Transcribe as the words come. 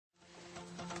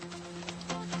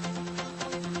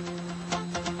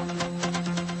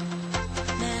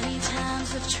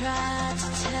tried to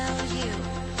tell you,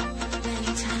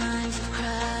 many times I've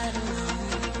cried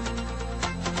alone.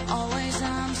 Always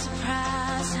I'm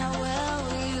surprised how well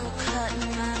you cut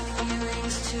my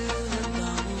feelings to the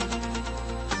bone.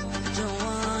 Don't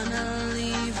wanna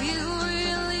leave you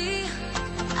really,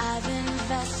 I've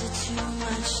invested too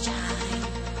much time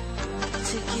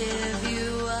to give you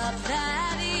up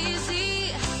that easy,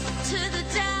 to the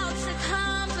doubts that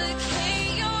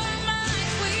complicate your mind.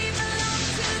 We belong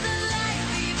to the light,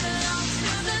 we belong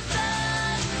to the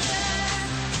thunder.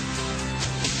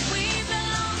 We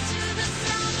belong to the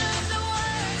sound of the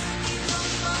words we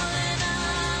both fallen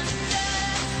under.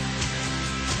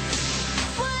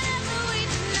 Whatever we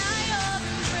deny or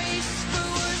embrace, for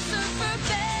worse or for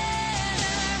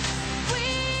better, we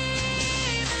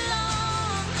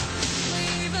belong, we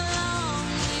belong,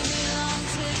 we belong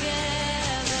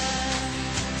together.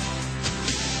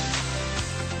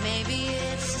 Maybe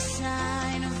it's a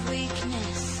sign of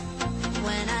weakness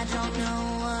when I don't know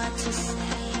what to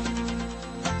say.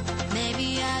 Maybe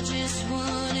I just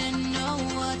wouldn't know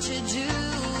what to do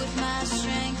with my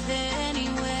strength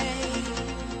anyway.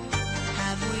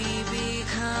 Have we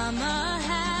become a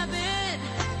habit?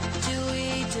 Do we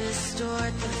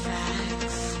distort the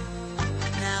facts?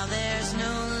 Now there's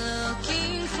no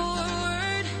looking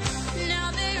forward. Now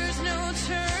there's no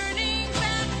turning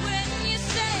back when you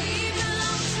say we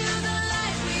belong to the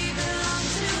light, we belong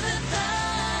to the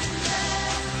thunder.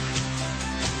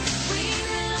 We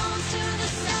belong to the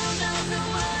sound of the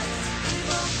words we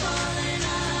both fallen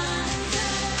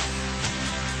under.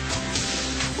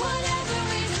 Whatever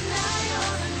we deny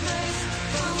or embrace,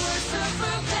 for worse or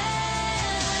for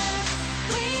better,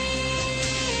 we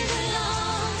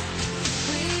belong,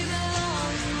 we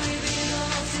belong, we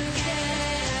belong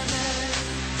together.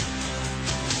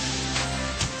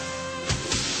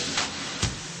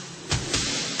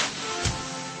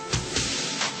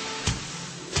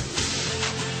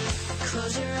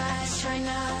 Close your eyes, try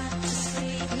not to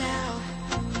sleep now.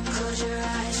 Close your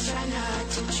eyes, try not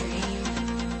to dream.